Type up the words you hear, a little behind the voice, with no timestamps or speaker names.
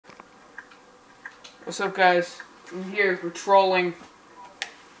What's up, guys? I'm here. We're trolling.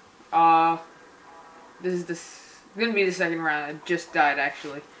 This is gonna be the second round. It just died,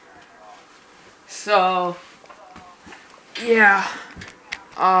 actually. So, yeah.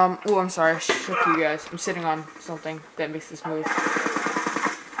 Oh, I'm sorry. I shook you guys. I'm sitting on something that makes this move.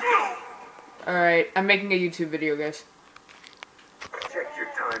 Alright, I'm making a YouTube video, guys. Check your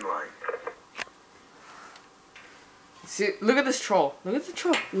timeline. See, look at this troll. Look at the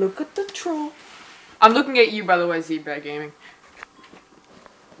troll. Look at the troll. I'm looking at you, by the way, Zbad Gaming.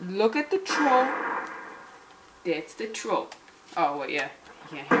 Look at the troll. That's the troll. Oh, wait, yeah.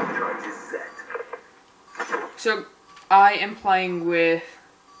 You can't hear me. Charges set. So, I am playing with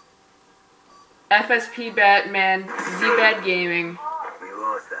FSP Batman, Zbad Gaming. We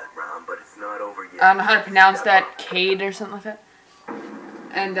lost that round, but it's not over yet. I don't know how to pronounce that. Cade or something like that.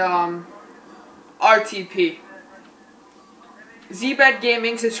 And, RTP. Zbad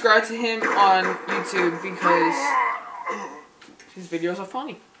Gaming, subscribe to him on YouTube because his videos are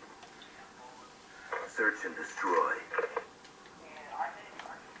funny. Search and destroy.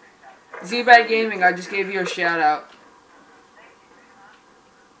 Zbad Gaming, I just gave you a shout out.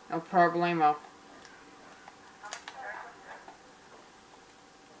 No problemo.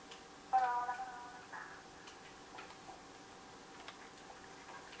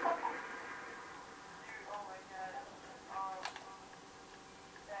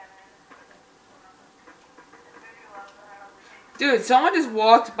 Dude, someone just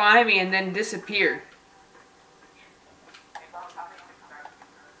walked by me and then disappeared.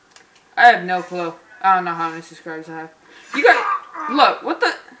 I have no clue. I don't know how many subscribers I have. You guys, look, what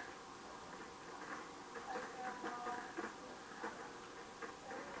the?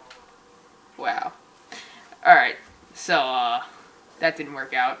 Wow. Alright, so, that didn't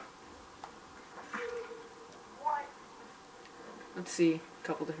work out. Let's see a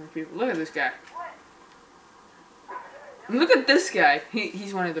couple different people. Look at this guy. Look at this guy.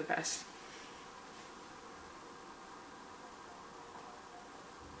 He's one of the best.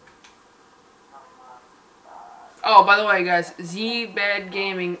 Oh, by the way, guys, Zbad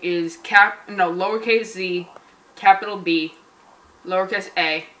Gaming is lowercase z, capital B, lowercase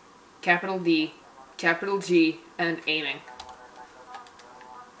a, capital D, capital G, and aiming.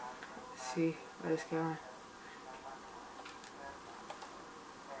 Let's see where this going.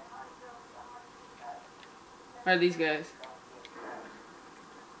 Where are these guys?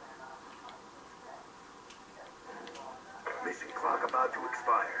 Mission clock about to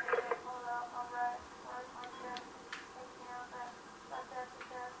expire.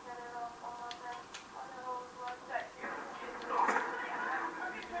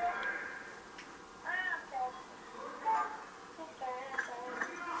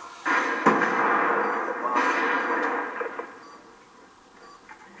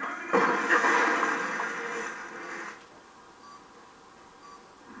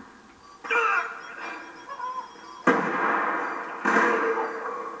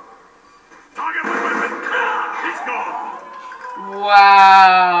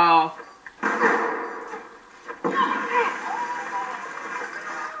 Wow.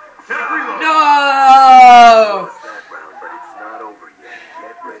 No!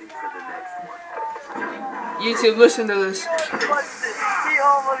 YouTube, listen to this.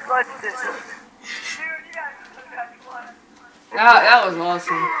 That was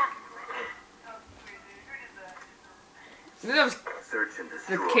awesome. That was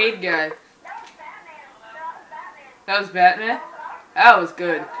the Cade guy. That was Batman? That was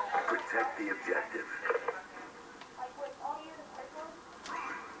good. Protect the objective.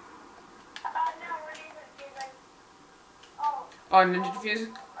 Oh, Ninja Diffuser?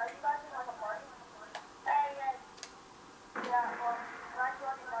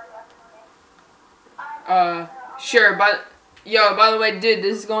 Sure, but yo, by the way, dude,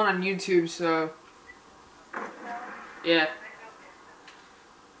 this is going on YouTube, so yeah.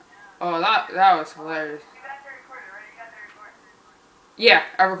 Oh, that was hilarious. Yeah,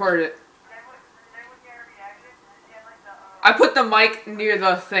 I recorded it. I put the mic near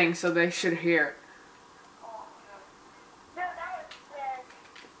the thing so they should hear it.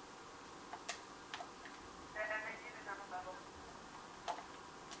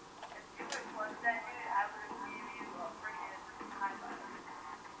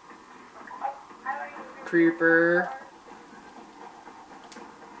 Creeper.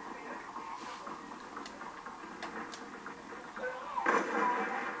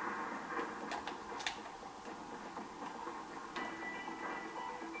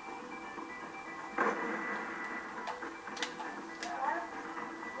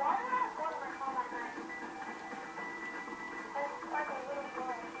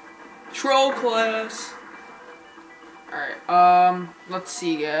 Troll class. Alright, let's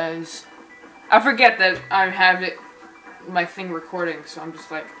see, guys. I forget that I have my thing recording, so I'm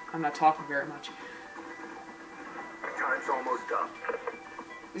just like, I'm not talking very much. Time's almost up.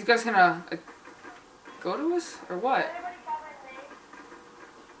 These guys gonna go to us, or what?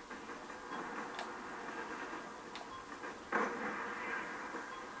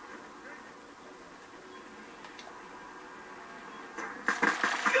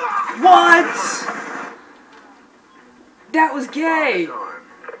 What? That was gay.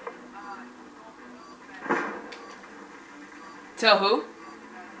 Tell who?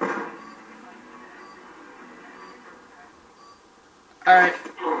 Alright.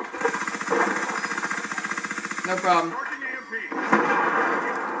 No problem.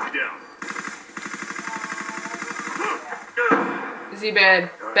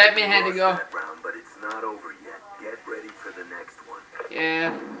 Z-Bad. Batman had to go. But it's not over yet. Get ready for the next one.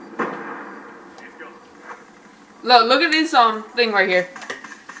 Yeah. Look at this thing right here.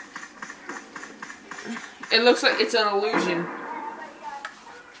 It looks like it's an illusion.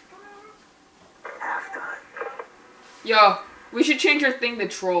 Halftime. Yo, we should change our thing to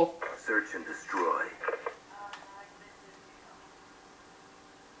troll. Search and destroy.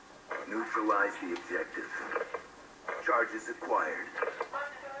 Neutralize the objective. Charges acquired.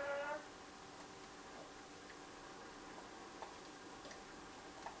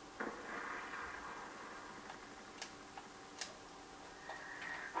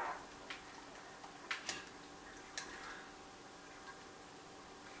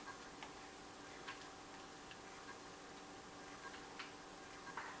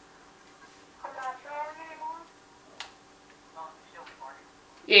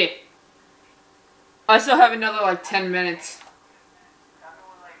 Yeah. I still have another like 10 minutes.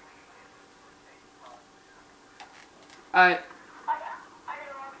 Alright.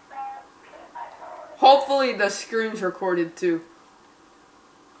 Hopefully the screen's recorded too.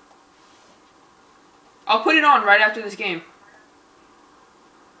 I'll put it on right after this game.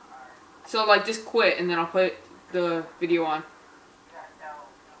 So like just quit and then I'll put the video on.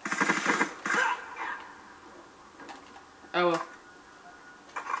 Oh well.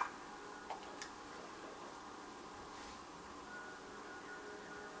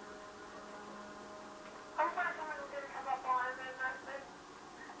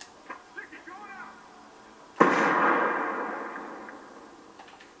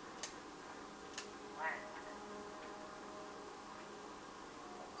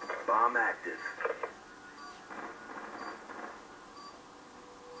 Bomb active.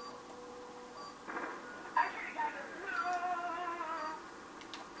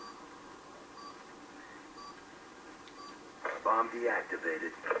 Bomb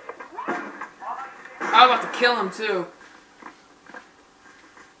deactivated. I'm about to kill him too.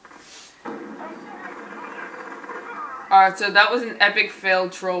 Alright, so that was an epic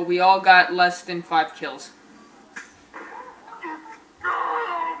failed troll. We all got less than 5 kills.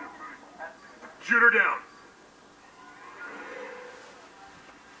 Shoot her down.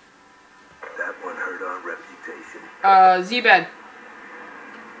 That one hurt our reputation. Z-Bad.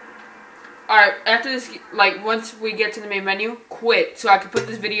 Alright, after this, like, once we get to the main menu, quit, so I can put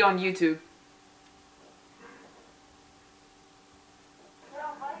this video on YouTube.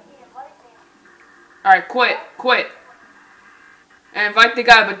 Alright, quit. And invite the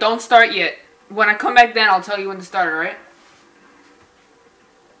guy, but don't start yet. When I come back then, I'll tell you when to start, alright?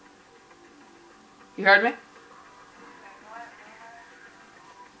 You heard me?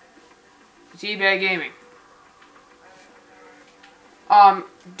 Z-Bad Gaming.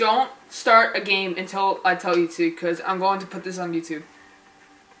 Don't start a game until I tell you to, because I'm going to put this on YouTube.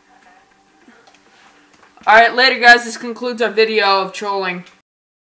 Alright, later guys, this concludes our video of trolling.